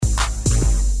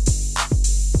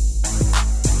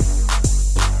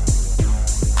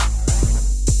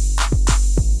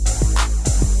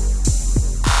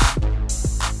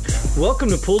Welcome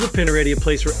to Pull the Pin Already, a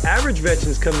place where average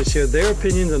veterans come to share their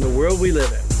opinions on the world we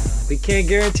live in. We can't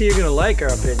guarantee you're going to like our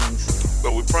opinions,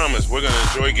 but we promise we're going to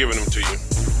enjoy giving them to you.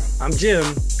 I'm Jim.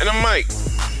 And I'm Mike.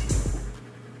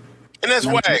 And that's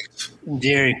Wags.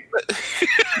 Jerry.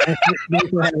 Thanks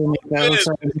for having me, fellas.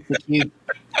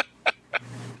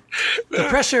 The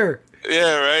pressure.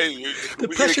 Yeah, right. The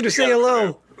pressure to say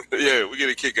hello. Yeah, we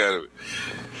get a kick out of it.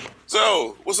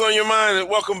 So, what's on your mind? And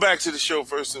welcome back to the show,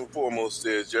 first and foremost,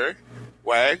 there, Jerry.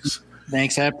 Wags.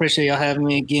 Thanks. I appreciate y'all having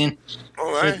me again.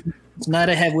 All right. Tonight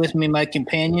I have with me my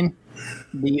companion.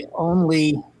 The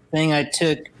only thing I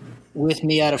took with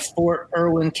me out of Fort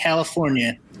Irwin,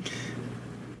 California.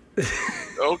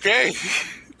 Okay.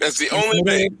 That's the only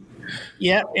thing.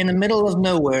 Yep, in the middle of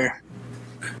nowhere.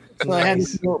 So Nice. I have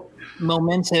this little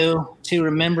memento to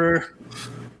remember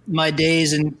my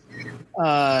days in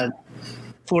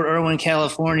Fort Irwin,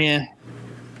 California.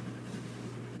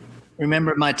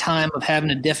 Remember my time of having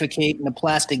to defecate in a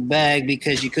plastic bag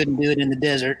because you couldn't do it in the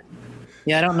desert.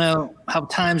 Yeah, I don't know how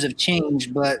times have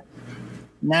changed, but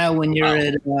now when you're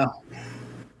in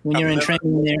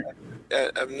training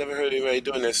there. I've never heard anybody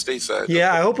doing that stateside.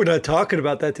 Yeah, I hope we're not talking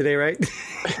about that today, right?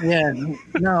 Yeah,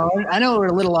 no, I know we're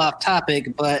a little off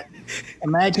topic, but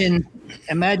imagine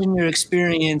your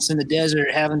experience in the desert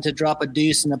having to drop a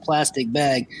deuce in a plastic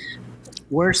bag.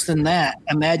 Worse than that,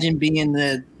 imagine being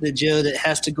the Joe that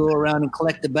has to go around and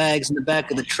collect the bags in the back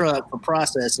of the truck for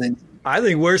processing. I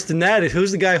think worse than that is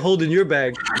who's the guy holding your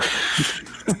bag?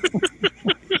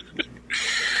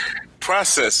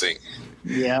 Processing.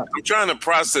 Yeah. I'm trying to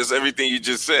process everything you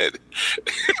just said.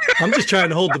 I'm just trying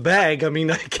to hold the bag. I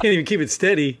mean, I can't even keep it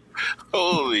steady.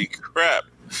 Holy crap.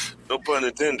 No pun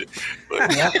intended. But,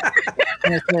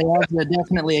 That's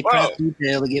definitely a crap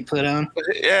detail to get put on.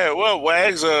 yeah, well,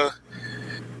 Wags,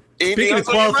 Speaking of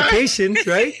qualifications,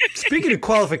 right? Speaking of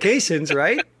qualifications,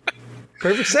 right?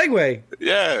 Perfect segue.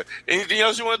 Yeah. Anything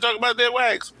else you want to talk about there,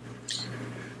 Wags?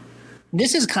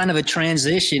 This is kind of a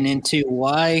transition into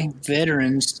why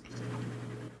veterans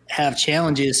have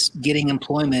challenges getting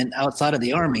employment outside of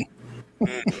the Army.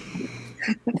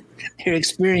 Their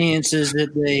experiences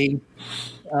that they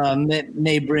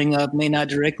may bring up may not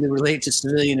directly relate to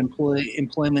civilian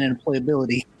employment and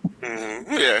employability.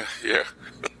 Mm-hmm. Yeah.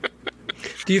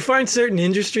 Do you find certain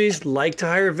industries like to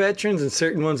hire veterans and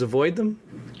certain ones avoid them?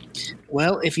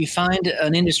 Well, if you find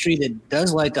an industry that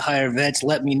does like to hire vets,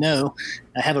 let me know.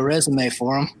 I have a resume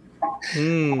for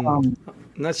them. I'm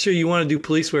not sure you want to do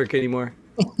police work anymore.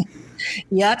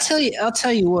 Yeah, I'll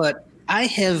tell you what. I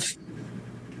have,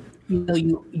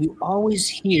 you always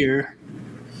hear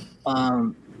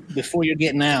before you're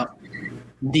getting out,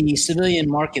 the civilian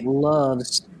market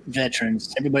loves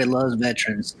veterans. Everybody loves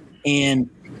veterans, and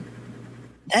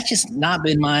that's just not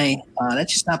been my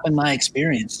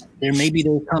experience. There may be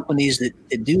those companies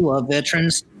that do love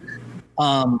veterans,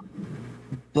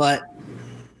 but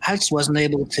I just wasn't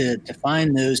able to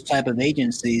find those type of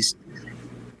agencies.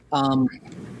 I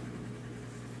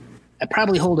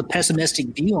probably hold a pessimistic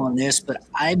view on this, but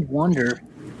I wonder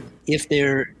if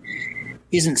there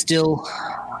isn't still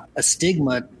a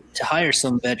stigma to hire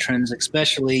some veterans,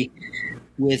 especially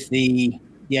with the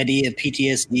idea of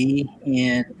PTSD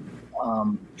and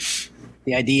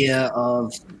the idea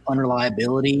of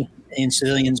unreliability in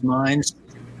civilians' minds.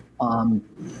 I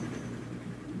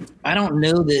don't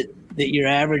know that your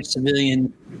average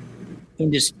civilian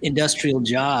industrial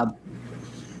job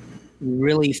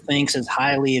really thinks as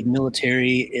highly of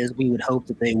military as we would hope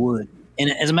that they would.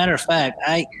 And as a matter of fact,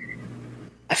 I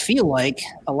feel like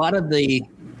a lot of the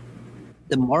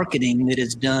marketing that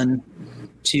is done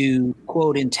to,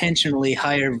 quote, intentionally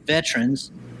hire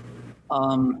veterans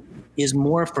is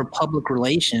more for public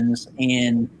relations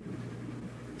and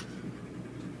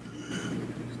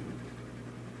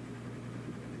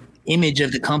image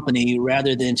of the company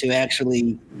rather than to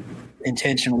actually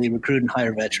intentionally recruit and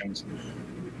hire veterans.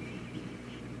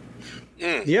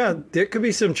 Yeah, there could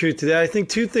be some truth to that. I think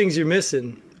two things you're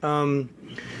missing.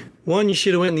 One, you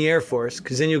should have went in the Air Force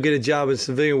because then you'll get a job in the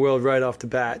civilian world right off the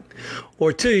bat.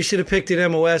 Or two, you should have picked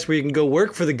an MOS where you can go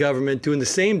work for the government doing the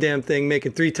same damn thing,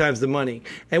 making 3 times the money.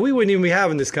 And we wouldn't even be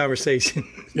having this conversation.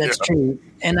 That's true.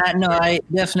 And I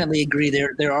definitely agree.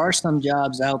 There are some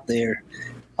jobs out there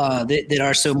that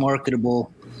are so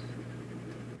marketable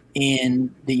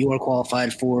and that you are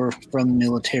qualified for from the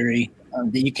military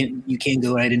that you can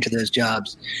go right into those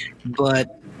jobs.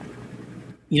 But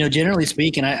generally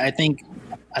speaking, I think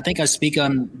I speak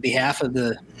on behalf of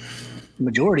the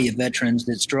majority of veterans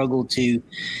that struggle to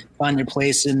find their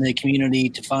place in the community,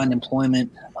 to find employment,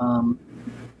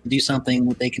 do something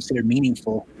that they consider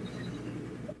meaningful.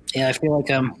 Yeah, I feel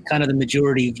like I'm kind of the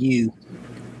majority view.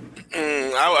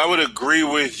 I would agree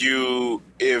with you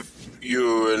if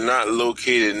you're not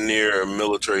located near a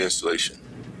military installation.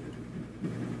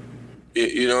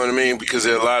 You know what I mean? Because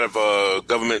there are a lot of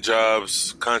government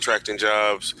jobs, contracting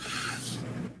jobs,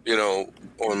 you know,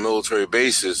 on military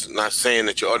bases. Not saying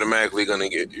that you're automatically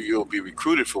you'll be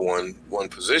recruited for one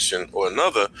position or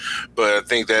another, but I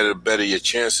think that'll better your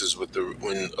chances with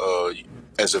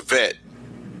as a vet.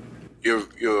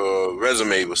 Your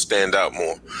resume will stand out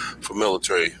more for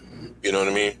military. You know what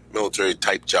I mean? Military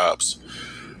type jobs.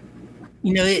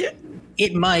 You know,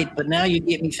 it might, but now you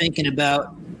get me thinking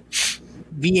about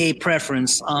VA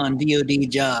preference on DoD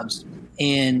jobs,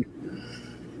 and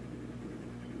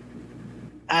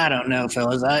I don't know,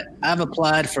 fellas. I've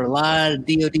applied for a lot of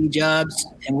DoD jobs,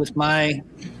 and with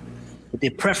the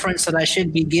preference that I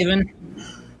should be given,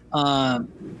 I've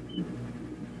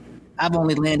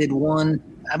only landed one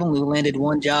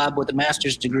job with a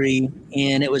master's degree,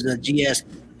 and it was a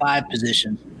GS-5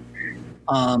 position.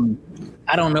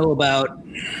 I don't know about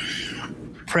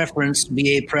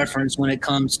VA preference when it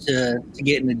comes to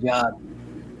getting a job.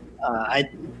 I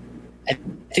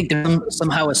think there's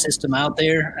somehow a system out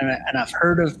there, and I've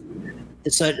heard of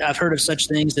such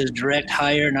things as direct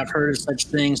hire, and I've heard of such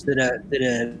things that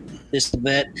this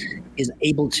vet is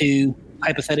able to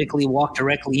hypothetically walk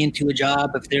directly into a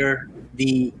job if they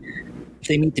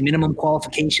meet the minimum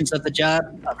qualifications of the job.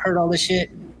 I've heard all this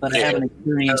shit, but I haven't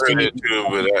experienced I heard anything. it too,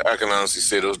 but I can honestly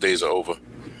say those days are over.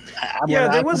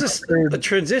 There was a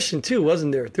transition too,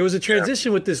 wasn't there? There was a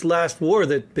transition with this last war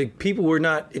that people were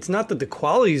not. It's not that the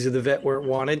qualities of the vet weren't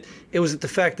wanted. It was the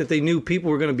fact that they knew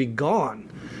people were going to be gone.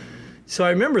 So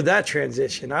I remember that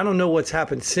transition. I don't know what's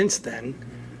happened since then.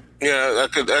 Yeah,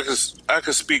 I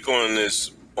could speak on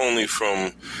this only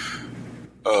from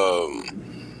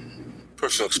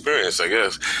personal experience, I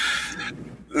guess.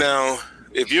 Now,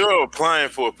 if you're applying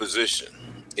for a position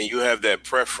and you have that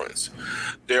preference,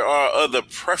 there are other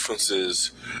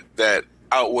preferences that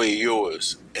outweigh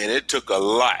yours. And it took a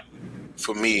lot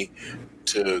for me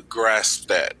to grasp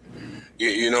that.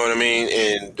 You know what I mean?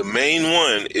 And the main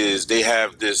one is they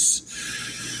have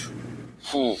this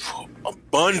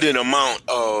abundant amount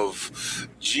of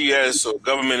GS or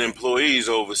government employees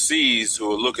overseas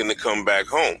who are looking to come back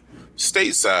home.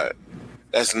 Stateside,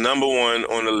 that's number one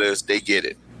on the list. They get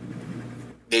it.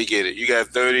 You got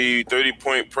 30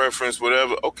 point preference,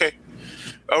 whatever. Okay.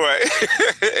 All right.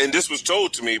 And this was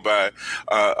told to me by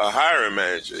a hiring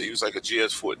manager. He was like a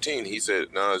GS-14. He said,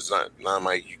 no, it's not. No,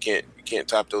 Mike, you can't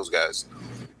top those guys.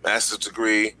 Master's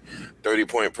degree, 30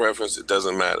 point preference, it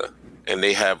doesn't matter. And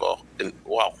they have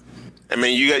wow. I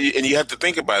mean, you have to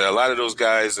think about it. A lot of those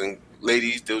guys and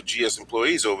ladies, those GS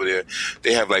employees over there,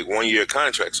 they have like 1 year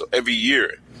contracts. So every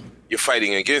year you're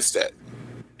fighting against that.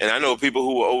 And I know people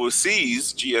who are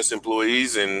overseas, GS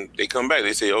employees, and they come back.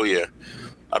 They say, oh, yeah,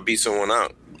 I beat someone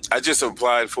out. I just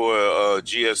applied for a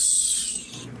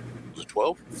GS, was it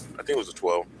 12? I think it was a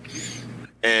 12.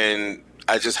 And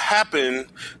I just happened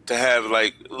to have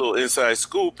like a little inside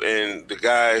scoop, and the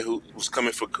guy who was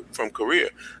coming from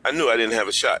Korea, I knew I didn't have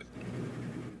a shot.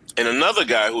 And another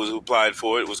guy who applied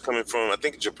for it was coming from, I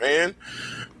think, Japan.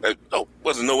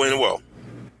 Wasn't nowhere in the world.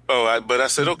 But I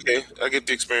said, okay, I get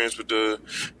the experience with the,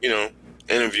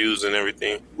 interviews and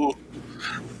everything. Ooh.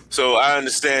 So I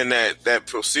understand that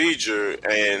procedure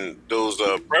and those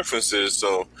preferences.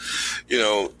 So,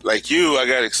 like you, I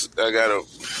got I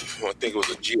think it was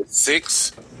a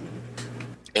GS-6,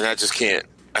 and I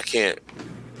can't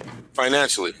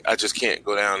financially. I just can't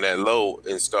go down that low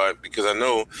and start, because I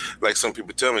know, like some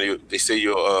people tell me, they say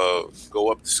you'll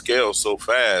go up the scale so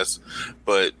fast,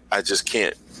 but I just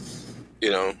can't.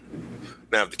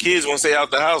 Now if the kids want to stay out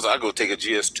the house, I'll go take a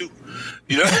GS-2.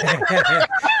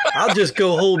 I'll just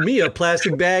go hold me a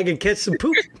plastic bag and catch some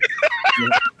poop.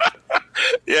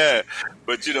 Yeah,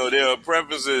 but there are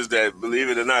preferences that, believe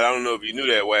it or not, I don't know if you knew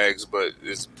that, Wags, but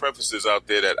there's preferences out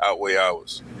there that outweigh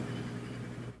ours.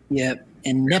 Yeah,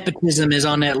 and nepotism is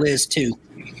on that list too.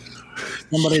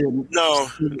 No,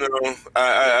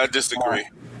 I disagree.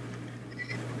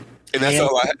 And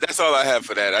that's all I have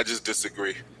for that. I just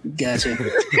disagree. Gotcha.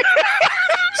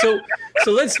 So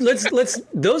let's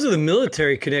those are the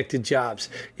military connected jobs.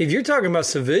 If you're talking about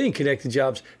civilian connected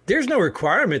jobs, there's no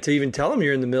requirement to even tell them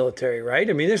you're in the military, right?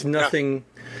 I mean, there's nothing.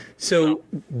 So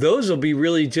those will be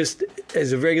really just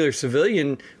as a regular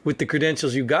civilian with the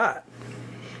credentials you got.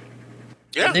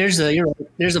 Yeah. There's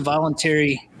a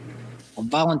voluntary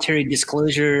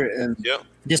disclosure of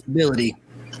disability.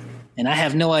 And I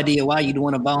have no idea why you'd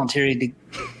want to voluntarily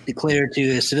declare to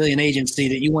a civilian agency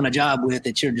that you want a job with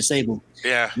that you're disabled.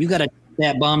 Yeah. You got to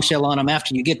that bombshell on them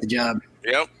after you get the job.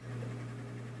 Yep.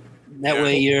 That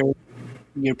way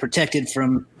you're protected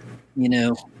from,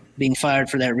 being fired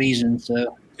for that reason.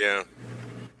 So Yeah.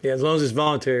 Yeah, as long as it's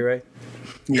voluntary, right?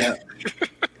 yeah.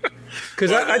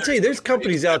 Because I tell you, there's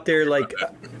companies out there like.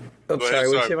 Go ahead, sorry,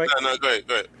 what you say, Mike? No, go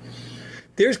ahead.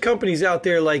 There's companies out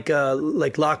there like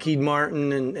Lockheed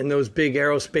Martin and those big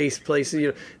aerospace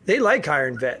places. They like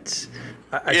hiring vets.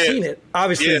 I've seen it.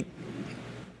 Obviously,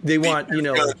 they want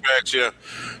contracts. Yeah,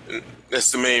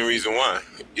 that's the main reason why.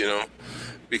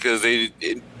 Because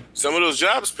some of those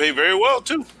jobs pay very well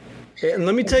too. And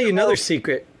let me tell you another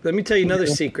secret.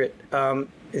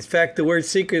 In fact, the word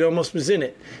secret almost was in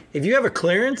it. If you have a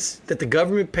clearance that the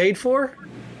government paid for,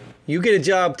 you get a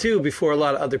job too before a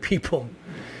lot of other people.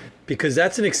 Because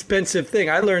that's an expensive thing.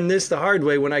 I learned this the hard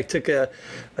way when I took a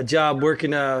job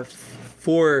working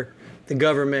for the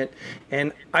government,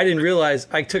 and I didn't realize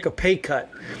I took a pay cut.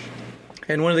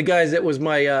 And one of the guys that was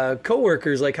my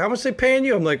coworker is like, "How much they paying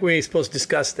you?" I'm like, "We ain't supposed to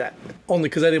discuss that," only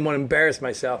because I didn't want to embarrass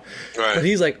myself. Right. But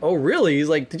he's like, "Oh, really?" He's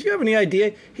like, "Did you have any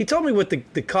idea?" He told me what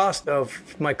the cost of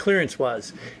my clearance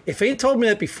was. If he had told me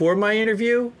that before my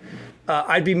interview,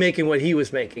 I'd be making what he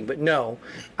was making. But no,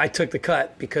 I took the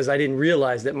cut because I didn't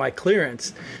realize that my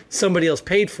clearance somebody else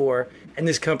paid for and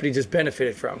this company just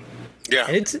benefited from. Yeah.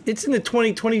 And it's in the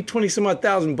 20 some odd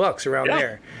thousand bucks around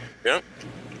there. Yeah.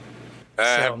 I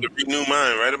have to renew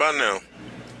mine right about now.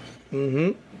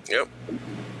 Mm-hmm. Yep.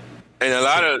 And a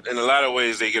lot of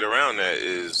ways they get around that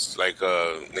is like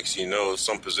next thing you know,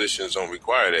 some positions don't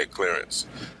require that clearance.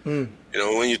 When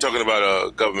you're talking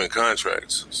about government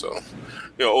contracts. So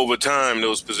over time,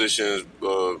 those positions,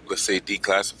 let's say,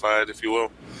 declassified, if you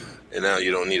will, and now you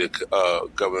don't need a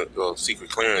government secret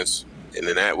clearance, and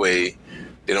in that way,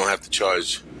 they don't have to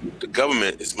charge the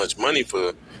government as much money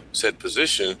for said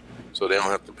position, so they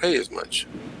don't have to pay as much.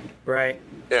 Right.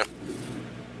 Yeah.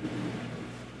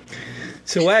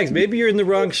 So, Wags, maybe you're in the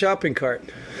wrong shopping cart.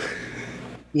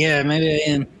 Yeah, maybe I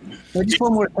am. But just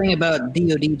one more thing about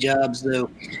DoD jobs,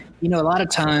 though. A lot of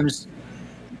times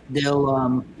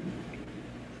they'll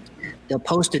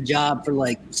post a job for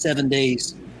like 7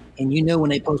 days, and when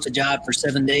they post a job for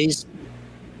 7 days,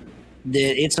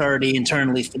 that it's already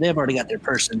internally, they've already got their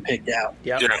person picked out.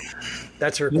 Yep. Yeah,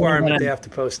 that's a requirement. They have to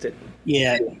post it.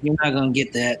 Yeah, you're not going to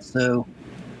get that. So,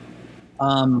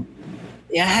 I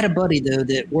had a buddy though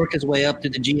that worked his way up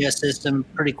through the GS system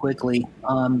pretty quickly.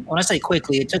 When I say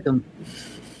quickly, it took him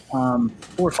 4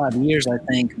 or 5 years, I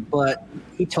think. But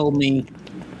he told me,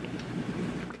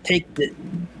 get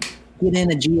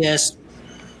in a GS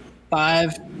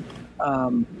 5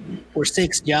 or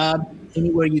 6 job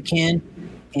anywhere you can,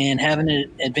 and have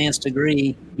an advanced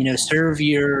degree. Serve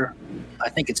I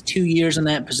think it's 2 years in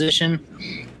that position,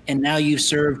 and now you've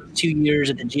served 2 years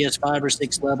at the GS 5 or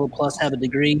 6 level plus have a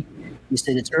degree. He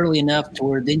said it's early enough to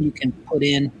where then you can put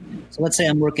in. So let's say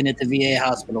I'm working at the VA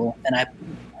hospital, and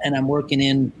I'm working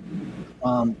as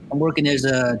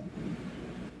a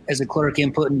clerk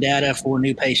inputting data for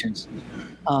new patients.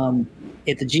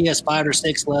 At the GS 5 or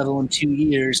 6 level in 2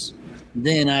 years,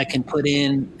 then I can put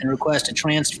in and request a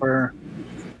transfer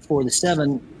for the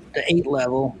 7 to 8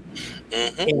 level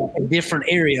in a different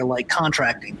area like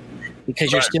contracting,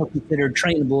 because you're still considered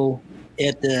trainable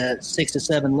at the 6 to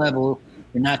 7 level.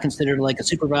 You're not considered like a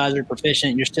supervisor,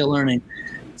 proficient. You're still learning.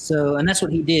 So, and that's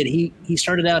what he did. He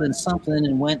started out in something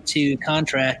and went to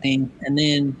contracting, and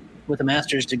then with a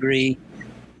master's degree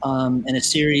and a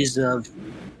series of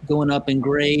going up in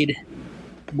grade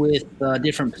with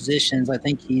different positions. I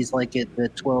think he's like at the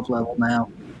 12 level now.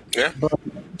 Yeah. But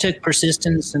it took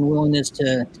persistence and willingness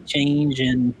to change,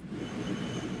 and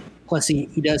plus he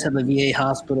does have a VA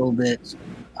hospital that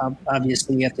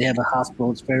obviously you have to have a hospital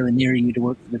that's fairly near you to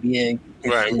work for the VA.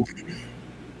 Right.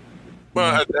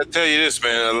 Well, I tell you this,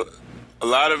 man, a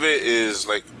lot of it is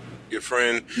like your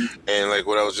friend, and like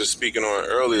what I was just speaking on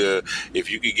earlier,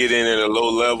 if you could get in at a low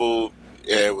level,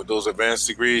 with those advanced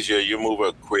degrees, you move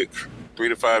up quick. 3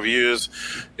 to 5 years,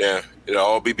 it'll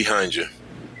all be behind you.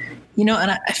 And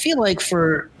I feel like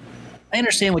I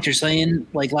understand what you're saying,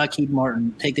 like Lockheed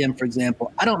Martin, take them for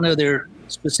example. I don't know their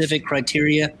specific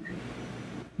criteria,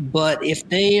 but if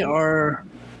they are,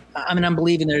 I'm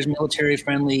believing there's military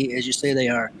friendly, as you say they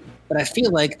are, but I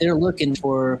feel like they're looking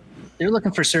for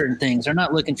certain things. They're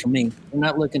not looking for me. They're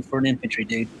not looking for an infantry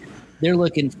dude. They're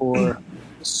looking for,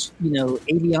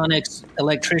 avionics,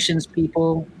 electricians,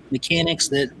 people, mechanics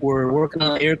that were working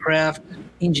on aircraft,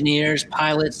 engineers,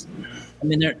 pilots. I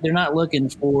mean, they're not looking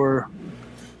for,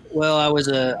 well, I was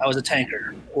a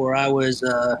tanker, or I was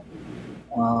as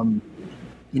an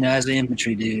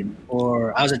infantry dude,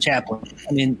 or I was a chaplain.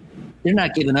 I mean, they're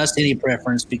not giving us any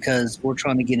preference because we're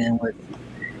trying to get in with.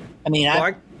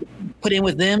 put in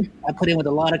with them. I put in with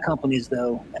a lot of companies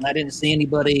though, and I didn't see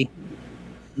anybody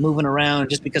moving around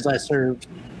just because I served.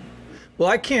 Well,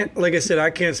 I can't, like I said,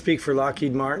 I can't speak for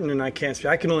Lockheed Martin, and I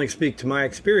can only speak to my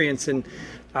experience, and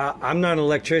I'm not an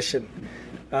electrician.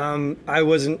 I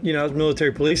wasn't, I was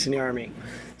military police in the Army.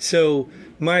 So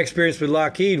my experience with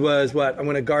Lockheed was what? I'm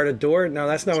going to guard a door? No,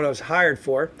 that's not what I was hired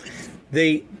for.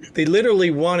 They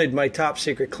literally wanted my top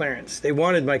secret clearance. They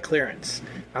wanted my clearance.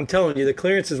 I'm telling you, the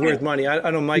clearance is worth money. I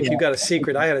know, Mike, you got a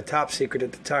secret. I had a top secret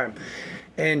at the time.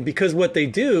 And because what they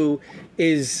do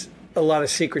is a lot of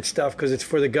secret stuff, because it's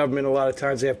for the government. A lot of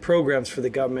times they have programs for the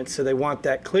government, so they want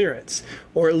that clearance,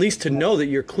 or at least to know that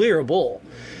you're clearable.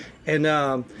 And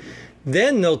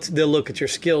then they'll look at your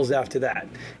skills after that.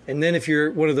 And then if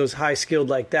you're one of those high skilled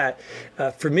like that,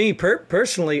 for me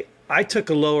personally, I took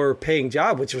a lower paying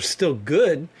job, which was still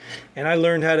good, and I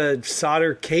learned how to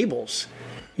solder cables.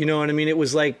 You know what I mean? It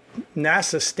was like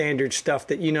NASA standard stuff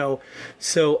that,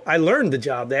 so I learned the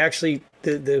job. They actually,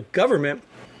 the government,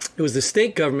 it was the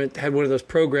state government, had one of those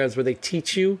programs where they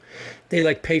teach you. They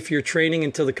like pay for your training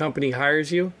until the company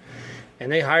hires you. And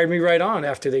they hired me right on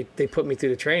after they put me through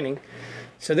the training.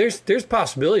 So there's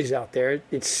possibilities out there.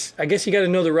 I guess you got to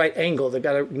know the right angle. They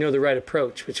got to know the right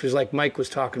approach, which was like Mike was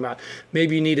talking about.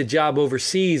 Maybe you need a job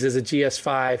overseas as a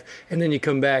GS5, and then you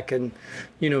come back and,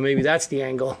 maybe that's the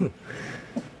angle.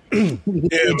 You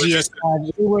can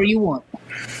GS5 anywhere you want.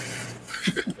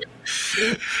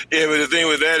 Yeah, but the thing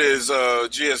with that is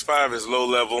GS5 is low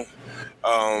level,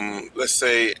 let's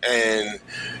say, and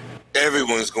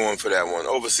everyone's going for that one.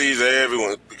 Overseas,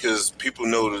 everyone, because people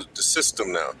know the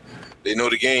system now. They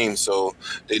know the game, so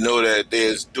they know that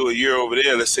there's do a year over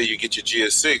there. Let's say you get your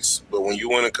GS6, but when you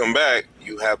want to come back,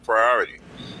 you have priority.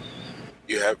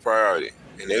 You have priority.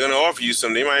 And they're going to offer you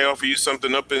something. They might offer you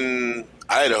something up in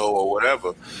Idaho or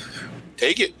whatever.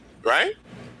 Take it, right?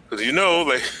 Because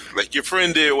like your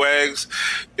friend did, Wags,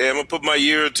 I'm going to put my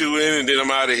year or two in and then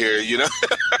I'm out of here,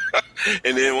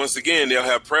 And then once again, they'll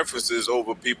have preferences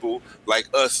over people like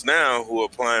us now who are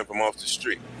applying from off the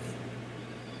street.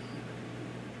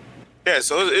 Yeah,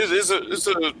 so it's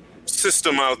a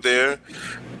system out there,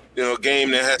 a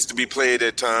game that has to be played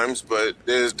at times, but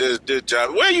there's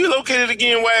jobs. Where are you located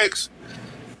again, Wags?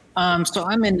 So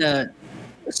I'm in a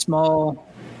small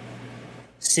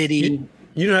city.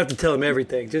 You don't have to tell them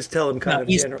everything. Just tell them kind of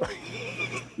generally.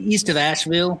 East of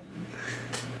Asheville,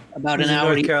 about an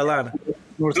hour. North Carolina.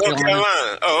 North Carolina.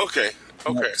 Oh, okay.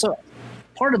 So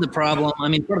part of the problem,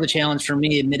 part of the challenge for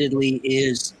me, admittedly,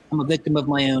 is I'm a victim of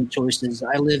my own choices.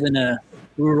 I live in a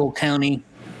rural county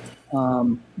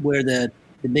where the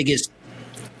biggest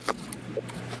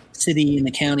city in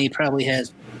the county probably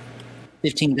has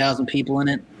 15,000 people in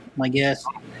it, my guess.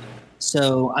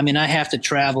 So, I have to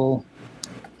travel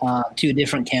to a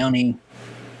different county,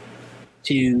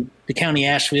 to the county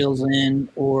Asheville's in,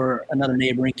 or another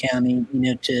neighboring county,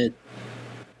 to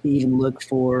even look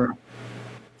for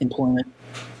employment.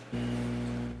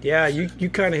 Yeah, you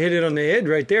kind of hit it on the head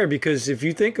right there, because if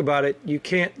you think about it, you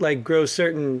can't grow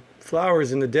certain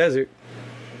flowers in the desert.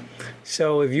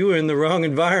 So if you were in the wrong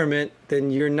environment, then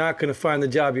you're not going to find the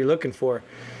job you're looking for.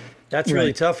 That's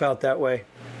really tough out that way.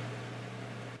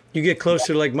 You get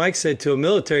closer, like Mike said, to a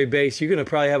military base, you're going to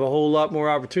probably have a whole lot more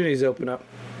opportunities open up.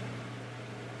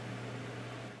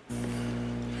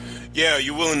 Yeah, are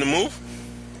you willing to move?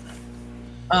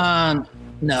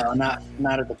 No, not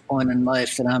at the point in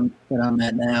life that I'm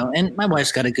at now. And my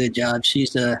wife's got a good job.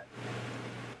 She's a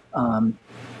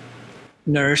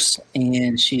nurse,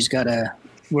 and she's got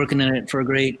working in it for a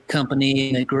great company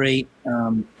and a great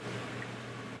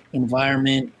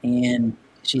environment. And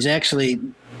she's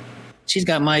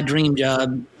got my dream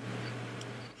job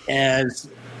as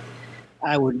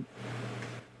I would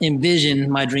envision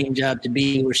my dream job to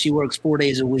be, where she works 4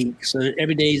 days a week. So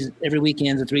every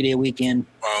weekend's a 3-day weekend.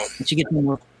 Wow. And she gets to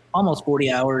work almost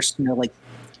 40 hours, like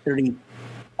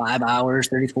 35 hours,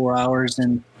 34 hours.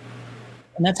 And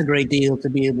that's a great deal to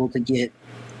be able to get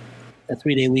a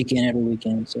 3-day weekend every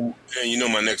weekend. So, yeah,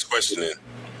 my next question is,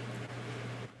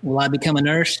 will I become a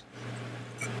nurse?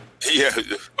 Yeah.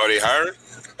 Are they hiring?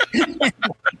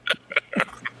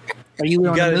 Are you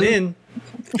got it in?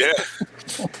 Yeah.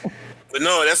 But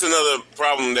no, that's another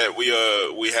problem that we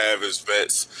have as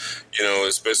vets,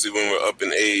 especially when we're up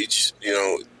in age,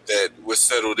 that we're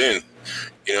settled in,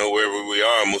 wherever we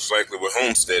are, most likely we're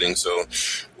homesteading. So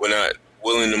we're not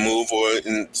willing to move, or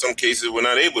in some cases we're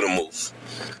not able to move,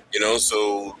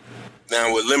 so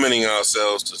now we're limiting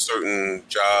ourselves to certain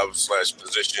jobs /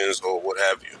 positions or what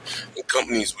have you, and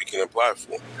companies we can apply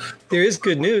for. There is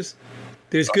good news.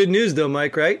 There's good news though,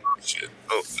 Mike, right? Shit.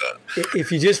 Oh, God.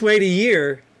 If you just wait a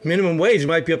year, Minimum wage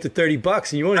might be up to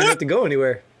 $30 and you won't even have to go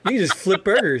anywhere. You can just flip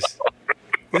burgers.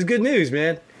 It's good news,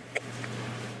 man.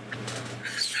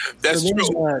 That's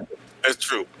true. That's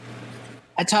true.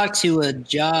 I talked to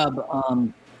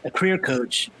a career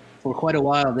coach for quite a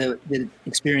while that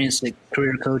experienced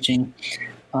career coaching.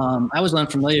 I was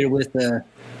unfamiliar with that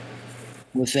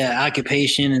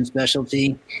occupation and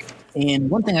specialty. And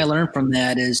one thing I learned from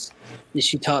that is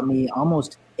she taught me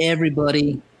almost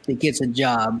everybody that gets a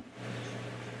job,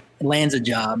 lands a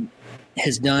job,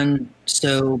 has done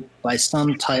so by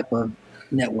some type of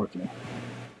networking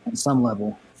on some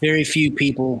level. Very few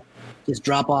people just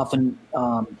drop off and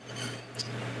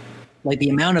like the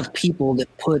amount of people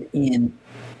that put in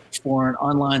for an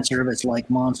online service like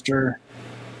Monster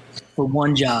for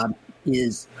one job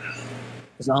is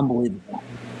unbelievable.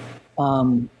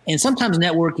 And sometimes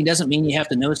networking doesn't mean you have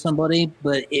to know somebody,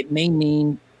 but it may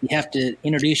mean you have to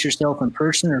introduce yourself in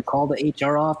person or call the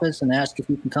HR office and ask if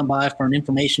you can come by for an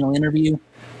informational interview.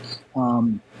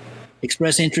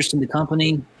 Express interest in the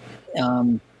company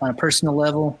on a personal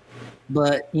level.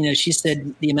 But, she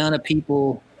said the amount of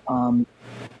people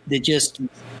that just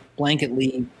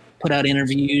blanketly put out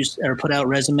interviews or put out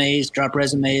resumes, drop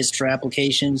resumes for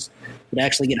applications that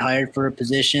actually get hired for a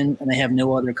position and they have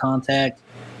no other contact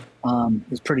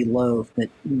is pretty low.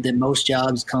 That most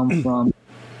jobs come from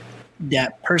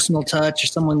that personal touch or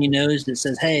someone that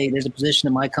says, hey, there's a position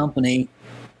in my company.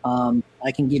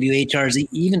 I can give you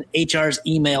HR's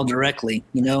email directly.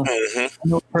 Mm-hmm.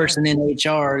 No person in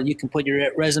HR, you can put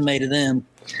your resume to them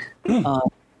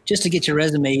just to get your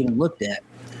resume even looked at.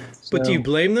 But do you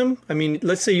blame them? I mean,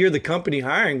 let's say you're the company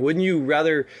hiring. Wouldn't you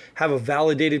rather have a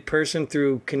validated person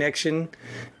through connection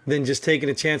than just taking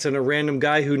a chance on a random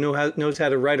guy who knows how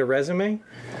to write a resume?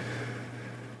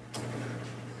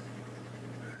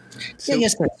 So,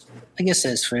 I guess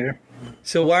that's fair.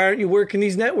 So why aren't you working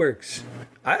these networks?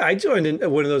 I joined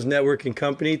one of those networking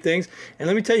company things, and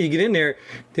let me tell you, get in there,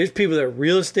 there's people that are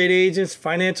real estate agents,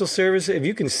 financial services. If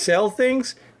you can sell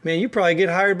things, man, you probably get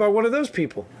hired by one of those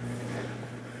people.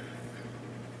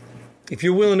 If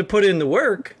you're willing to put in the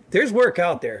work, there's work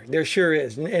out there. There sure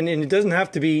is. And it doesn't have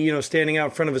to be, standing out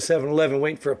in front of a 7-Eleven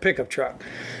waiting for a pickup truck.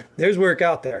 There's work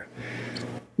out there.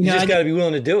 You just got to be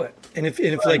willing to do it. And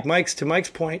if like to Mike's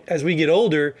point, as we get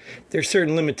older, there's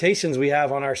certain limitations we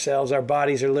have on ourselves. Our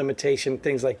bodies are limitation,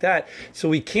 things like that. So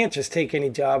we can't just take any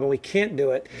job and we can't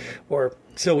do it, or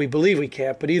so we believe we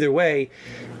can't. But either way,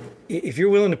 if you're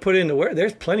willing to put in the work,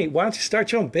 there's plenty. Why don't you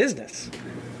start your own business?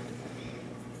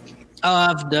 Oh,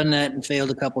 I've done that and failed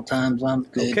a couple times. I'm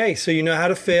good. Okay, so you know how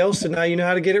to fail, so now you know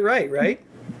how to get it right?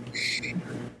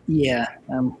 Yeah,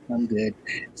 I'm good.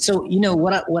 So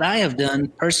what I have done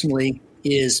personally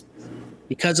is,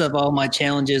 because of all my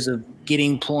challenges of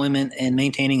getting employment and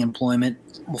maintaining employment,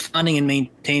 finding and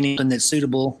maintaining something that's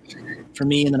suitable for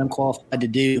me and that I'm qualified to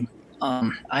do,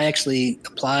 I actually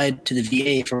applied to the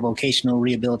VA for vocational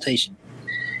rehabilitation.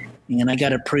 And I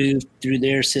got approved through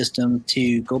their system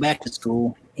to go back to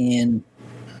school and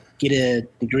get a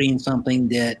degree in something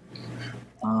that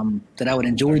I would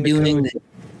enjoy doing,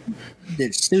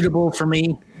 that's suitable for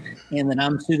me, and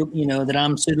that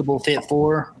I'm suitable fit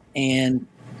for. And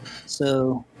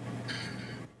so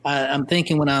I'm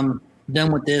thinking when I'm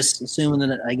done with this, assuming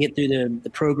that I get through the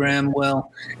program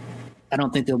well, I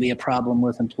don't think there'll be a problem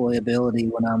with employability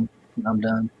when I'm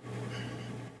done.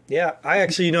 Yeah, I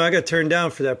actually, I got turned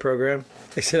down for that program.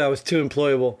 They said I was too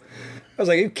employable. I was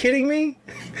like, are you kidding me?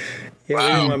 Yeah, wow.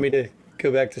 They didn't want me to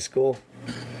go back to school.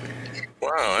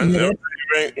 Wow, I've never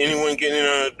heard anyone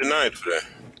getting denied for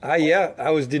that. Yeah,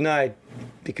 I was denied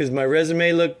because my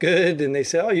resume looked good, and they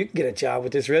said, oh, you can get a job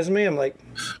with this resume. I'm like,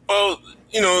 well,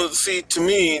 see, to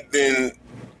me, then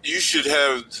you should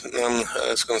have,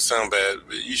 it's going to sound bad,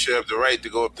 but you should have the right to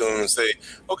go up to them and say,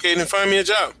 okay, then find me a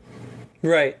job.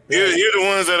 Right. You're the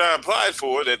ones that I applied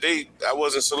for that I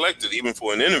wasn't selected even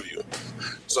for an interview.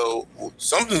 So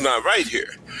something's not right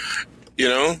here.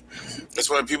 That's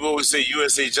why people always say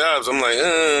USA Jobs. I'm like,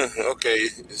 okay,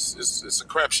 it's a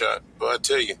crap shot. But I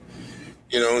tell you,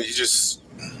 you just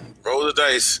roll the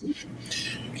dice.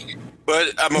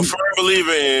 But I'm a firm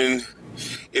believer in,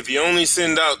 if you only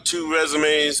send out 2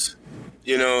 resumes,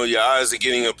 your odds of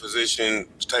getting a position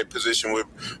we're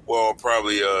all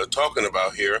probably talking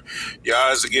about here, your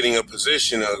odds of getting a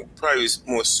position are probably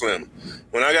more slim.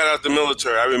 When I got out the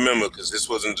military, I remember, because this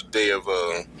wasn't the day of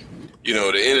the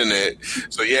internet,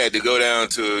 so you had to go down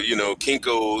to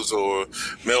Kinko's or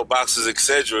mailboxes,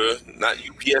 etc., not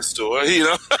UPS store.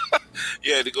 You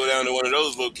had to go down to one of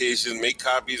those locations, make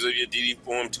copies of your DD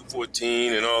form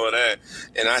 214 and all of that,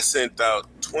 and I sent out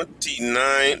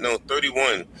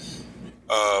 31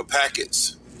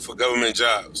 packets for government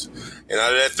jobs. And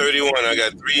out of that 31, I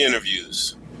got 3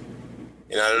 interviews.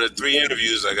 And out of the 3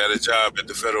 interviews, I got a job at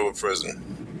the federal prison.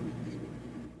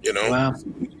 You know? Wow.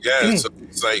 Yeah, so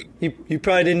it's like... You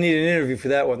probably didn't need an interview for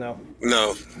that one, though.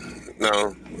 No.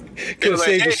 Could have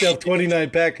saved yourself 29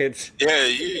 packets. Yeah,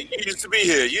 you used to be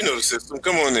here. You know the system.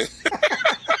 Come on in.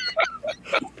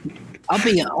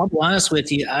 I'll be honest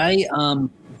with you. I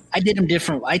did them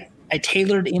different. I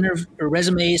tailored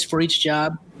resumes for each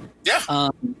job. Yeah.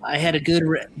 I had a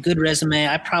good resume.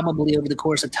 I probably, over the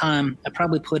course of time, I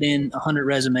probably put in 100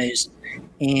 resumes,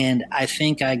 and I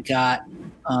think I got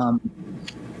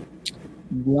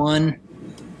one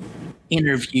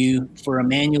interview for a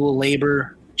manual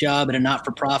labor job at a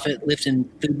not-for-profit lifting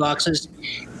food boxes,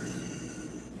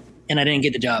 and I didn't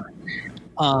get the job.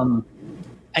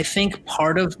 I think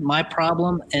part of my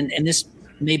problem, and this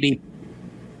may be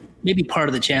part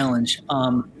of the challenge,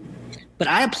 but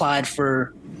I applied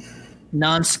for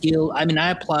non-skilled. I mean,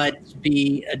 I applied to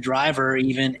be a driver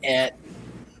even at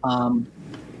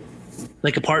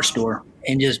like a parts store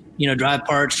and just, drive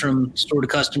parts from store to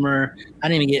customer. I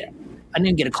didn't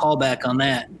even get a call back on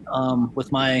that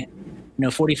with my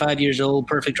 45 years old,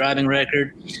 perfect driving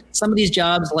record. Some of these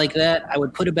jobs like that, I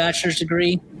would put a bachelor's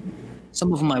degree.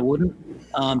 Some of them I wouldn't,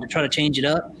 to try to change it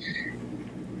up.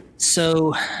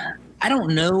 So I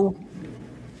don't know.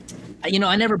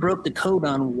 I never broke the code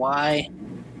on why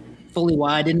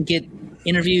I didn't get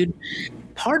interviewed.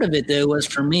 Part of it, though, was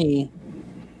for me,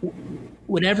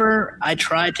 whenever I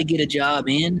tried to get a job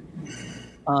in,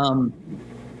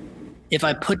 if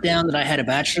I put down that I had a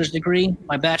bachelor's degree,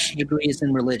 my bachelor's degree is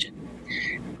in religion.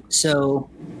 So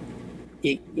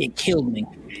it killed me.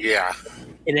 Yeah.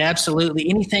 It absolutely,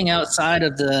 anything outside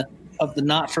of the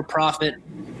not-for-profit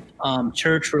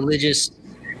church religious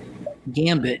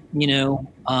gambit,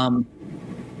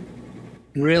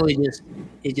 really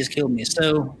just killed me.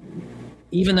 So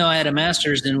even though I had a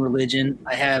master's in religion,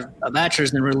 I have a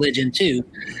bachelor's in religion too.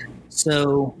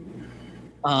 So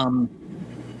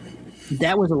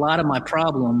that was a lot of my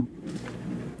problem.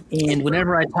 And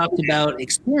whenever I talked about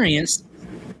experience,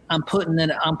 I'm putting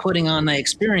on the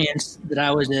experience that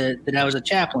I was a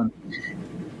chaplain,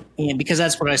 and because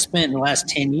that's what I spent in the last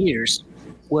 10 years.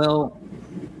 Well,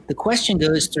 the question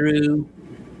goes through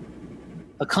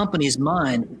a company's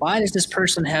mind: why does this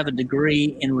person have a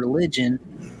degree in religion,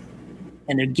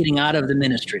 and they're getting out of the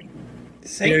ministry?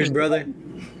 Same, brother.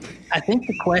 I think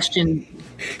the question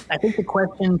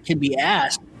can be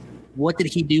asked: what did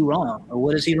he do wrong? Or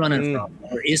what is he running from?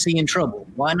 Or is he in trouble?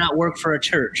 Why not work for a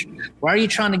church? Why are you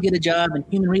trying to get a job in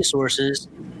human resources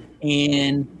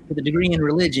and with a degree in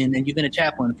religion, and you've been a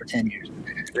chaplain for 10 years?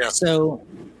 Yeah. So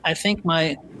I think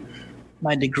my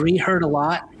degree hurt a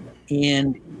lot.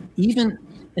 And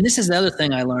this is the other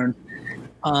thing I learned,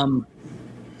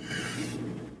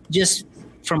 just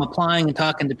from applying and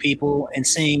talking to people and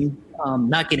seeing,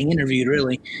 not getting interviewed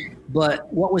really,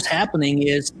 but what was happening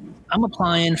is I'm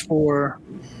applying for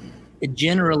a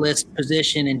generalist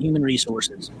position in human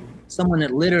resources, someone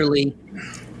that literally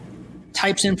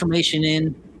types information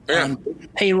in on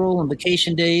payroll and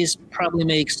vacation days, probably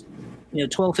makes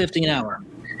 $12.50 an hour.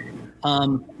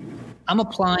 I'm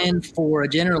applying for a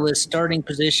generalist starting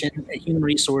position at human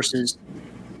resources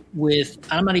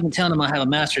I'm not even telling them I have a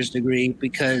master's degree,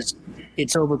 because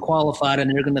it's overqualified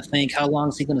and they're going to think, how long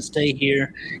is he going to stay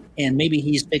here? And maybe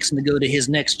he's fixing to go to his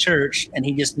next church and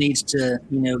he just needs to,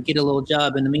 get a little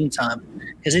job in the meantime,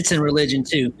 because it's in religion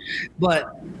too.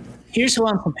 But here's who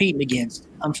I'm competing against.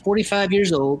 I'm 45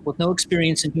 years old with no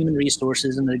experience in human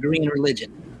resources and a degree in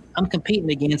religion. I'm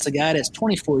competing against a guy that's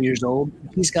 24 years old.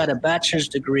 He's got a bachelor's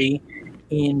degree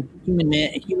in human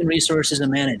resources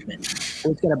and management.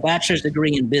 He's got a bachelor's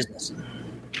degree in business.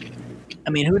 I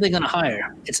mean, who are they going to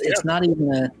hire? It's not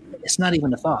even a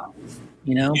thought,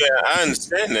 Yeah, I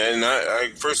understand that, and I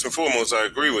first and foremost, I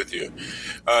agree with you.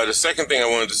 The second thing I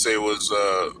wanted to say was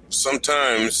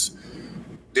sometimes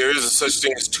there is a such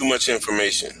thing as too much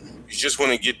information. You just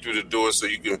want to get through the door so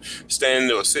you can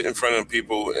stand or sit in front of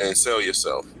people and sell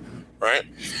yourself, right?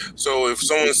 So if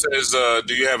someone says,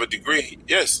 "Do you have a degree?"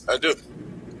 Yes, I do.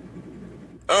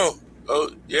 Oh,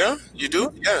 yeah, you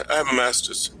do? Yeah, I have a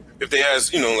master's. If they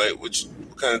ask, what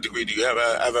kind of degree do you have?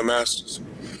 I have a master's,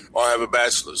 or I have a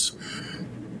bachelor's.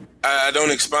 I don't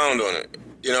expound on it.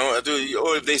 I do.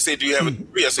 Or if they say, "Do you have a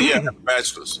degree?" I say, "Yeah, I have a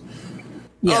bachelor's."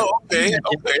 Yeah. Oh, okay,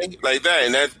 like that.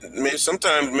 And that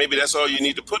sometimes maybe that's all you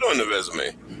need to put on the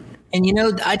resume.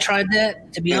 And I tried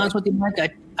that. To be honest with you, Mike,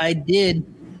 I did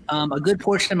a good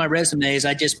portion of my resumes.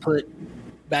 I just put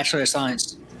Bachelor of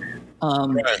Science.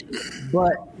 Right.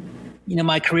 But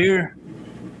my career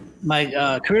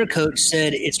coach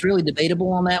said it's really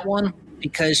debatable on that one.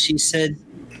 because she said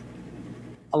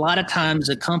a lot of times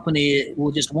a company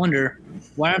will just wonder,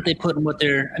 why aren't they putting what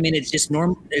they're, I mean, it's just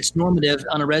it's normative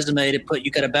on a resume to put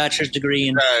you got a bachelor's degree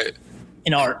in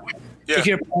art. Yeah. If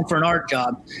you're applying for an art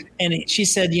job. And she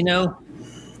said,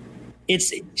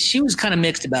 she was kind of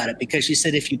mixed about it, because she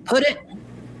said, if you put it,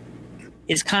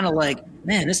 it's kind of like,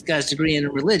 man, this guy's degree in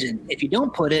religion. If you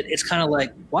don't put it, it's kind of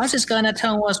like, why is this guy not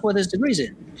telling us what his degree's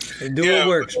in? Do what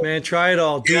works, man. Try it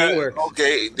all. Do what works.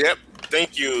 Okay. Yep.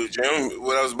 Thank you, Jim.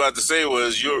 What I was about to say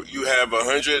was you have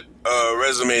 100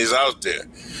 resumes out there.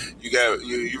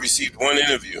 You received one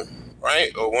interview,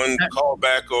 right? Or one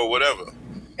callback or whatever.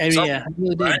 Yeah, I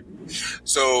really did. Right?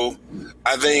 So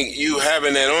I think you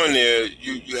having that on there,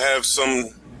 you have some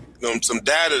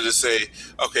data to say,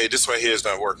 okay, this right here is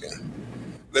not working.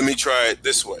 Let me try it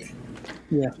this way.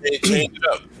 Yeah. Change it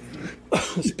up.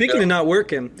 Speaking of not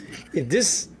working, if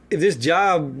this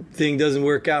job thing doesn't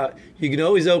work out, you can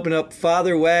always open up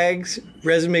Father Wag's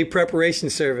resume preparation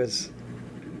service.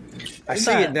 I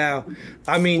see it now.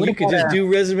 I mean, you could just do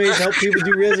resumes, help people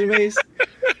do resumes.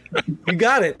 You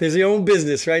got it. There's your own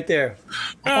business right there.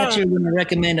 I thought you were going to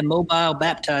recommend a mobile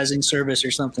baptizing service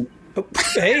or something.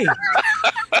 Hey,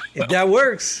 if that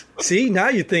works. See, now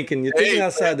you're thinking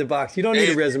outside the box. You don't need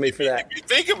a resume for that. If you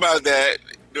think about that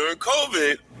during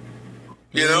COVID,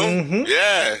 it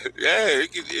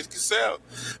could sell.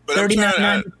 But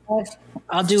 $39.95.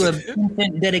 I'll do a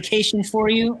infant dedication for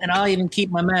you, and I'll even keep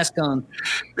my mask on.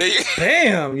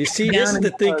 Bam! You see, this is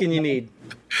the thinking you need.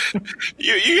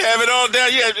 You have it all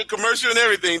down. You have the commercial and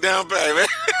everything down pat, man.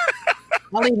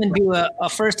 I'll even do a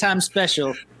first-time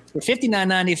special. For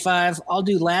 $59.95, I'll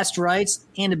do last rites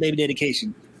and a baby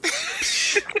dedication.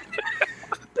 Look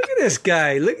at this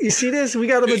guy. Look, you see this? We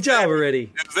got him a job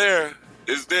already.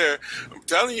 It's there. I'm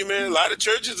telling you, man, a lot of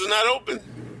churches are not open.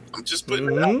 I'm just putting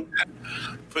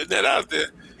that out there.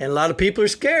 And a lot of people are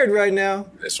scared right now.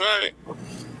 That's right.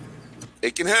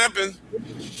 It can happen.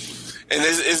 And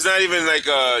it's not even like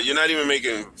you're not even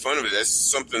making fun of it. That's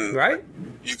something right.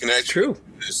 You can actually. True.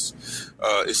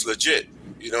 It's legit.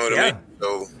 You know what I mean?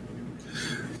 So,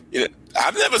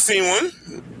 I've never seen one.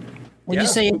 When you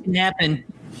say it can happen,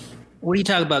 what are you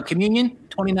talking about? Communion?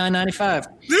 $29.95.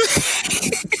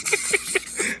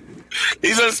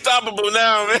 He's unstoppable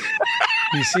now, man.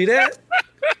 You see that?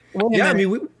 Yeah, I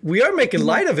mean, we are making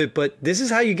light of it, but this is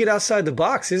how you get outside the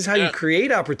box. This is how you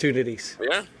create opportunities.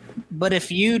 Yeah. But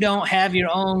if you don't have your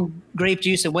own grape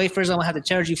juice and wafers, I'm going to have to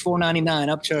charge you $4.99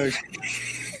 upcharge.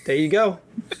 There you go.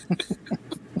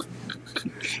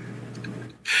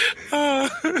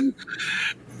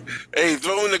 Hey,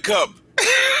 throw in the cup.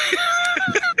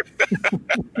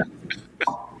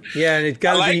 Yeah, and it's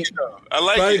got to be.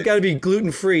 It's got to be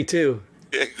gluten free too.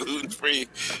 Yeah, gluten free.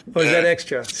 Or is that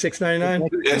extra? $6.99.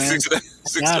 Yeah,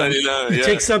 $6.99. You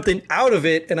take something out of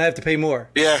it, and I have to pay more.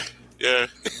 Yeah.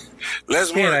 Less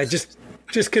work. Man, I just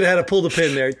could have had to pull the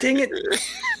pin there. Dang it.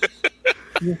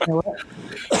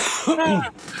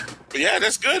 But yeah,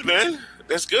 that's good, man.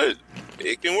 That's good.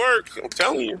 It can work. I'm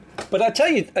telling you. But I tell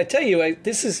you,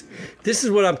 this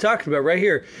is what I'm talking about right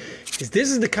here.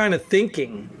 This is the kind of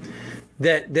thinking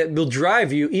that will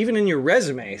drive you, even in your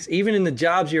resumes, even in the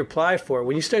jobs you apply for.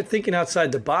 When you start thinking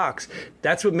outside the box,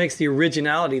 that's what makes the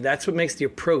originality. That's what makes the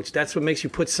approach. That's what makes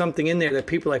you put something in there that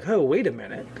people are like, oh, wait a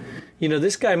minute.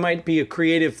 This guy might be a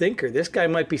creative thinker. This guy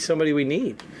might be somebody we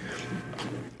need.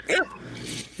 Yeah.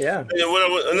 Yeah. And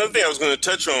another thing I was going to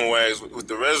touch on, Wags, with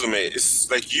the resume,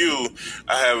 it's like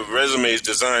I have resumes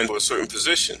designed for a certain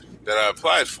position that I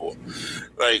applied for.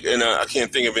 And I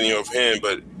can't think of any offhand,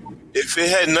 but if it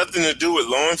had nothing to do with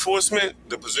law enforcement,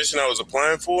 the position I was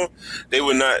applying for, they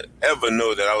would not ever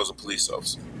know that I was a police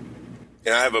officer.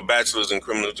 And I have a bachelor's in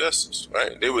criminal justice,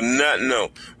 right? They would not know.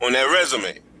 On that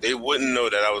resume, they wouldn't know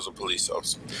that I was a police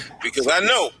officer. Because I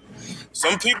know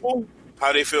some people,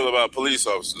 how they feel about police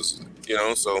officers,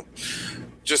 so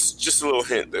just a little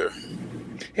hint there.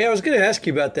 Hey, I was going to ask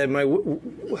you about that, Mike.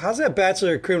 How's that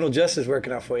bachelor of criminal justice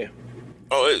working out for you?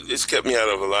 Oh, it's kept me out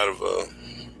of a lot of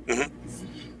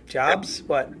jobs. Yeah.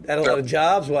 What? A lot of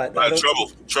jobs. What?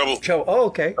 Trouble. Oh,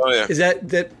 okay. Oh, yeah. Is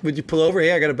that? Would you pull over?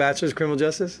 Hey, I got a bachelor's of criminal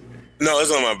justice. No,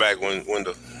 it's on my back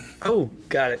window. Oh,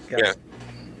 got it. Yeah.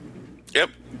 Yep.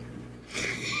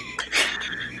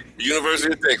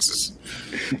 University of Texas.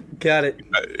 Got it.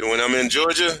 When I'm in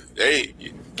Georgia, hey.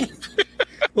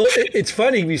 Well, it's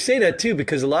funny you say that too,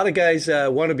 because a lot of guys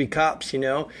want to be cops,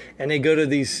 and they go to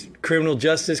these criminal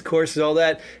justice courses, all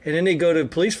that, and then they go to the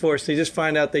police force. They just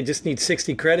find out they just need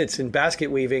 60 credits in basket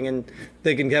weaving, and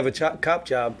they can have a cop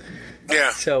job.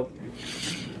 Yeah. So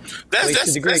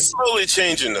that's slowly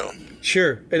changing, though.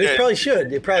 Sure, and it probably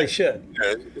should. It probably should.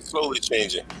 Yeah, it's slowly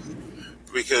changing.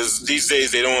 because these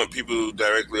days they don't want people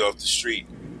directly off the street.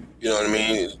 You know what I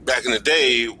mean? Back in the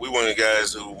day, we wanted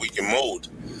guys who we can mold.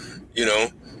 You know,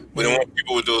 we don't want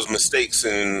people with those mistakes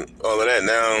and all of that.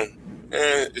 Now,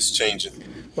 it's changing.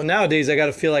 Well, nowadays I got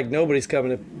to feel like nobody's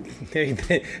coming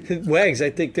to Wags. I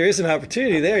think there is an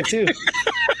opportunity there too.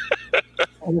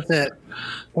 What's that?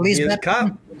 Police Be a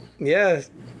cop. Yeah,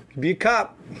 be a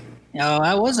cop. Oh,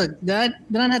 I was a. Did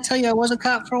I not tell you I was a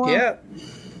cop for a while? Yeah.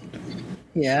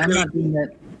 Yeah, I'm not doing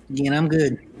that again. I'm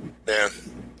good. Yeah.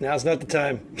 Now's not the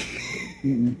time.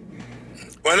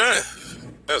 Why not?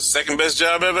 That's the second best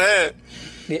job I ever had.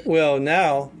 Yeah, well,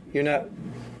 now you're not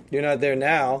there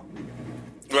now.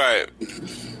 Right.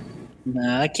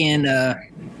 No, I can't.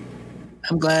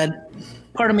 I'm glad.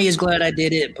 Part of me is glad I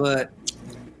did it, but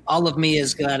all of me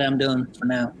is glad I'm doing for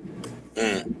now.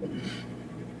 Yeah,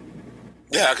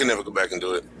 I can never go back and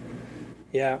do it.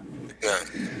 Yeah. Yeah.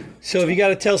 So if you got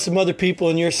to tell some other people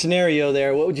in your scenario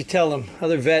there, what would you tell them?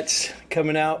 Other vets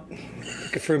coming out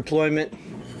looking for employment.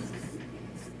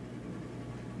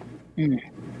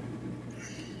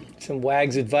 Some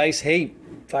Wags advice. Hey,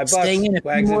 $5. Stay in a few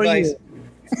Wags more advice. years.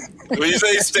 What do you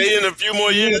say? Stay in a few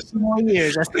more years? A few more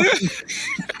years.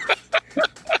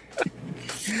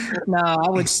 No, I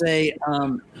would say,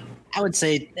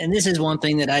 and this is one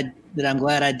thing that I'm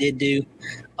glad I did do.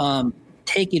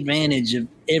 Take advantage of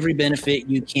every benefit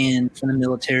you can from the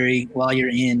military while you're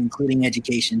in, including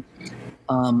education.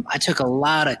 I took a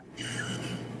lot of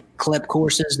CLEP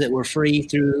courses that were free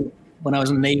through when I was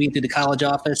in the Navy through the college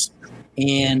office,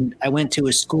 and I went to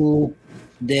a school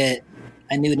that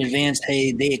I knew in advance,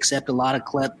 hey, they accept a lot of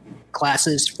CLEP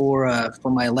classes for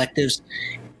my electives,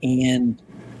 and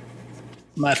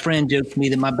my friend joked to me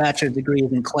that my bachelor's degree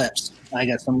is in CLEPs. I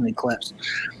got so many CLEPs.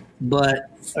 But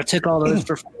I took all those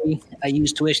for free. I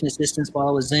used tuition assistance while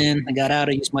I was in. I got out,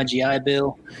 I used my GI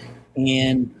Bill.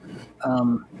 And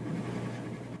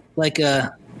like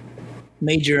a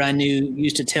major I knew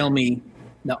used to tell me,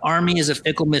 the Army is a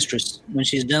fickle mistress. When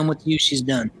she's done with you, she's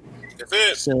done. That's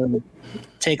it. So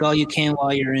take all you can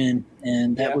while you're in.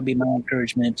 And that would be my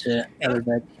encouragement to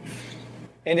everybody.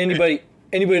 And anybody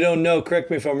don't know, correct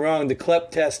me if I'm wrong, the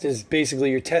CLEP test is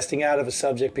basically you're testing out of a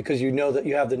subject because you know that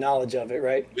you have the knowledge of it,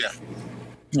 right? Yeah.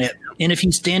 Yeah. And if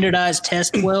you standardize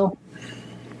test well,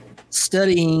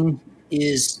 studying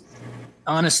is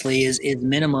honestly is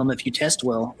minimum if you test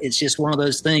well. It's just one of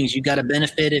those things. You got to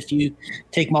benefit if you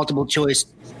take multiple choice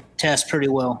tests pretty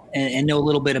well and know a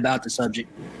little bit about the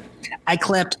subject. I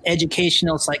CLEP'd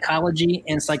educational psychology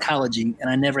and psychology, and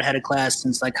I never had a class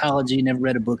in psychology, never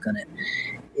read a book on it.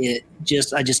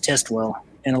 I just test well,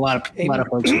 and a lot of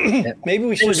folks. Maybe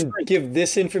we shouldn't give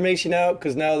this information out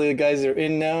because now the guys are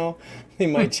in now, they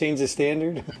might change the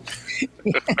standard.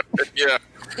 Yeah.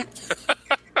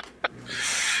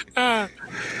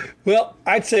 Well,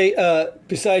 I'd say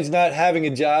besides not having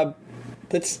a job,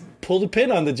 let's pull the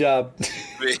pin on the job.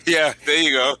 Yeah, there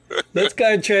you go. Let's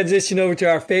kind of transition over to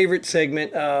our favorite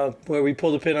segment where we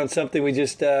pull the pin on something we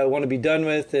just want to be done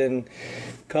with and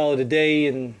call it a day.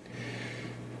 And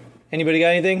anybody got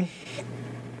anything?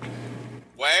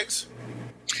 Wags?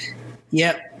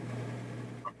 Yep.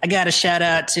 I got a shout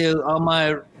out to all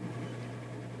my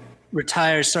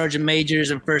retired sergeant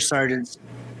majors and first sergeants.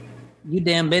 You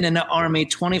damn been in the Army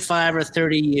 25 or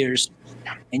 30 years,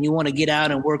 and you want to get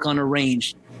out and work on a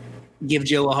range. Give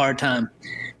Joe a hard time.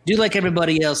 Do like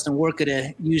everybody else and work at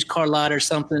a used car lot or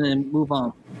something and move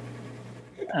on.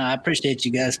 I appreciate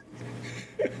you guys.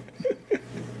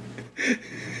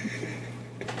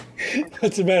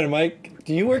 What's the matter, Mike?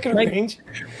 Do you work in a range?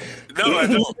 No, I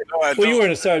don't. No, I don't. Well, you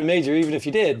weren't a sergeant major, even if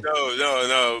you did.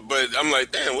 No. But I'm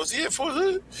like, damn, what's he here for?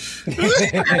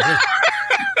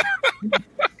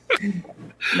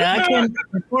 Now, I can't,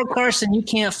 in Fort Carson, you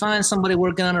can't find somebody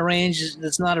working on a range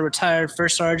that's not a retired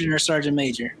first sergeant or sergeant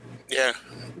major. Yeah.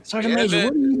 Sergeant major,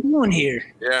 what are you doing here?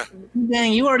 Yeah.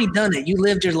 Dang, you already done it. You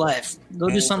lived your life. Go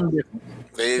do something different.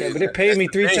 But they're paying me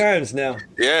 3 times now.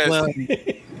 Yes. Well,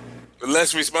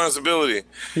 less responsibility.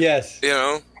 Yes. You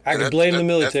know. I can blame the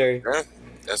military.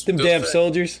 That's them damn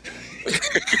soldiers.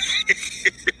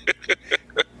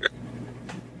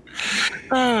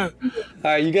 All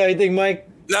right, you got anything, Mike?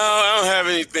 No, I don't have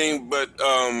anything, but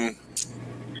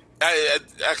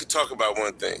I could talk about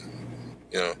one thing.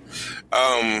 You know,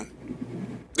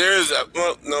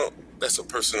 no, that's a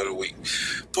person of the week.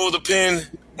 Pull the pin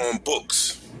on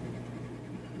books.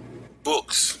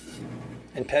 Books.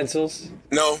 And pencils?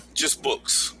 No, just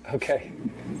books. Okay.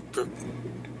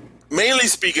 Mainly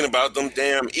speaking about them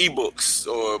damn ebooks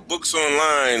or books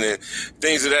online and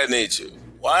things of that nature.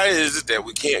 Why is it that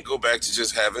we can't go back to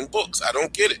just having books? I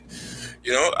don't get it.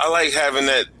 You know, I like having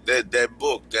that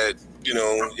book that You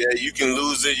know, yeah, you can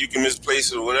lose it, you can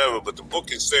misplace it or whatever, but the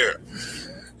book is there.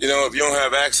 You know, if you don't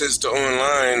have access to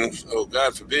online, oh,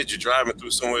 God forbid, you're driving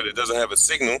through somewhere that doesn't have a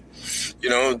signal, you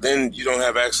know, then you don't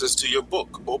have access to your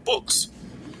book or books.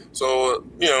 So,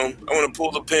 you know, I want to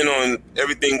pull the pin on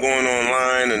everything going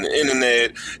online and the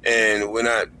internet, and we're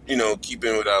not, you know,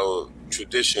 keeping with our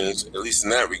traditions, at least in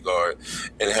that regard,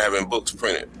 and having books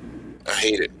printed. I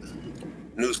hate it.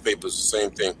 Newspapers, the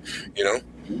same thing, you know?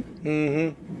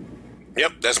 Mm-hmm.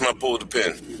 Yep, that's my pull the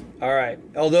pin. All right.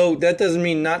 Although that doesn't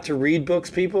mean not to read books,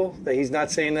 people. That he's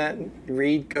not saying that.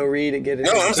 Go read and get it.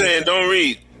 No, I'm saying don't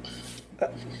read.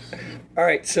 All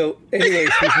right. So,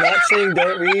 anyways, he's not saying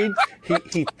don't read.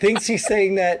 He thinks he's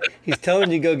saying that. He's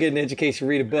telling you go get an education,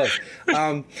 read a book.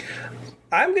 I'm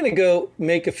going to go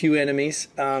make a few enemies.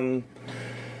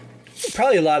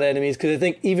 Probably a lot of enemies, because I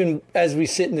think even as we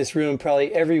sit in this room,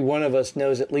 probably every one of us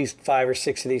knows at least 5 or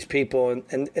 6 of these people,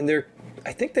 and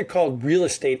I think they're called real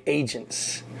estate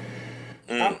agents.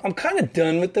 I'm kind of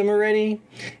done with them already,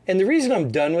 and the reason I'm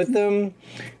done with them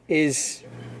is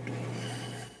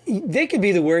they could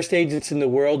be the worst agents in the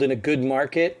world in a good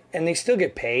market, and they still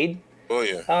get paid. Oh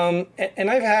yeah.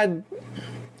 And I've had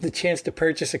the chance to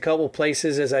purchase a couple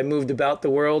places as I moved about the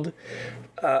world,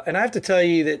 and I have to tell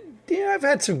you that. Yeah, I've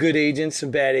had some good agents,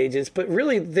 some bad agents, but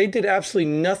really they did absolutely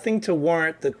nothing to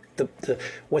warrant the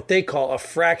what they call a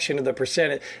fraction of the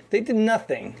percentage. They did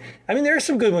nothing. I mean, there are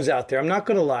some good ones out there. I'm not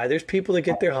going to lie. There's people that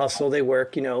get their hustle, they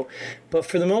work, you know, but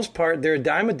for the most part, they're a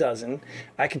dime a dozen.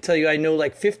 I can tell you, I know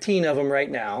like 15 of them right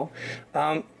now.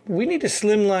 We need to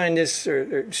slimline this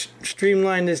or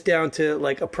streamline this down to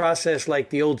like a process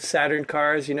like the old Saturn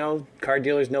cars, you know, car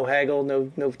dealers, no haggle,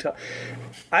 no.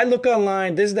 I look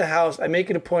online, this is the house, I make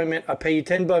an appointment, I pay you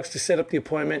 $10 to set up the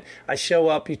appointment, I show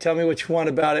up, you tell me what you want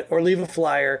about it, or leave a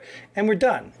flyer, and we're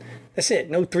done. That's it.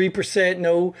 No 3%,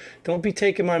 no, don't be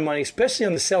taking my money, especially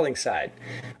on the selling side.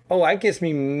 Oh, it gets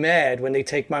me mad when they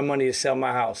take my money to sell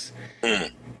my house.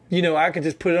 You know, I could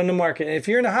just put it on the market, and if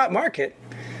you're in a hot market,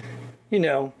 you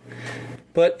know.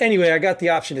 But anyway, I got the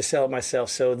option to sell it myself,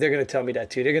 so they're going to tell me that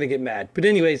too. They're going to get mad. But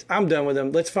anyways, I'm done with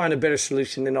them. Let's find a better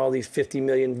solution than all these 50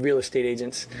 million real estate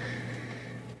agents.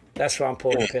 That's what I'm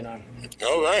pulling the pin on.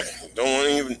 All right.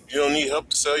 You don't need help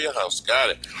to sell your house.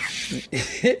 Got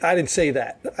it. I didn't say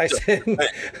that. I said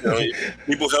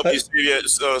people help you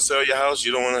sell your house.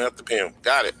 You don't want to have to pay them.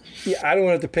 Got it. Yeah, I don't want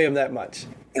to have to pay them that much.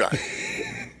 Right.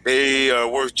 They are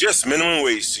worth just minimum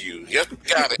wage to you. Yep,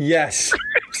 got it. Yes.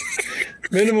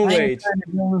 Minimum wage.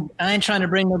 I ain't trying to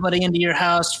bring nobody into your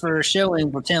house for a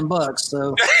showing for $10.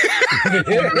 So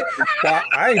well,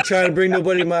 I ain't trying to bring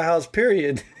nobody in my house,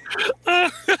 period. Yeah,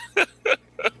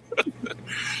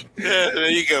 there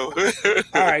you go.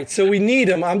 All right, so we need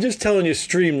them. I'm just telling you,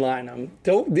 streamline them.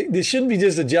 This shouldn't be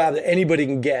just a job that anybody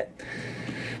can get.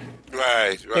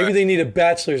 Right. Maybe they need a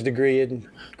bachelor's degree in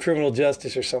criminal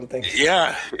justice or something.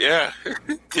 Yeah.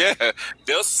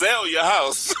 They'll sell your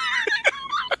house.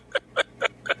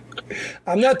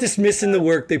 I'm not dismissing the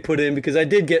work they put in, because I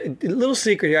did get a little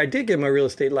secret here. I did get my real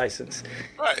estate license,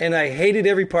 right. And I hated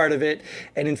every part of it.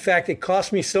 And in fact, it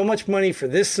cost me so much money for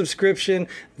this subscription,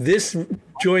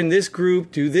 join this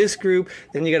group, do this group.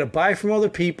 Then you got to buy from other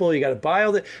people. You got to buy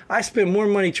all that. I spent more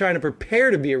money trying to prepare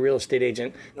to be a real estate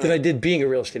agent than I did being a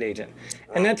real estate agent.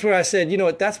 And that's where I said, you know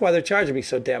what? That's why they're charging me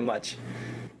so damn much,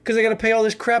 because I got to pay all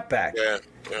this crap back. Yeah.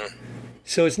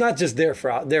 So it's not just their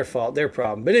fault, their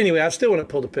problem. But anyway, I still want to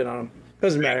pull the pin on them.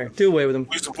 Doesn't matter. Do away with them.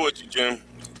 We support you, Jim.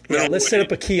 Yeah, let's set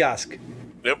up a kiosk.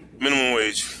 Yep, minimum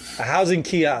wage. A housing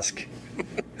kiosk.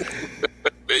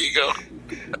 There you go.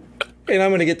 And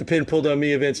I'm going to get the pin pulled on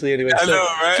me eventually anyway. I know,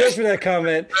 right? Just for that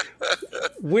comment,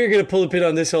 we're going to pull the pin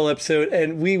on this whole episode,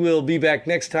 and we will be back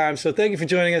next time. So thank you for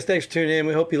joining us. Thanks for tuning in.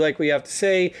 We hope you like what you have to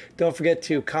say. Don't forget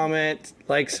to comment,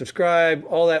 like, subscribe,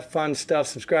 all that fun stuff.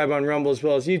 Subscribe on Rumble as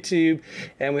well as YouTube.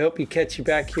 And we hope you catch you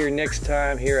back here next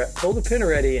time here at Pull the Pin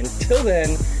Already. Until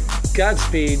then,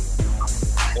 Godspeed.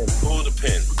 And pull the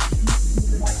pin.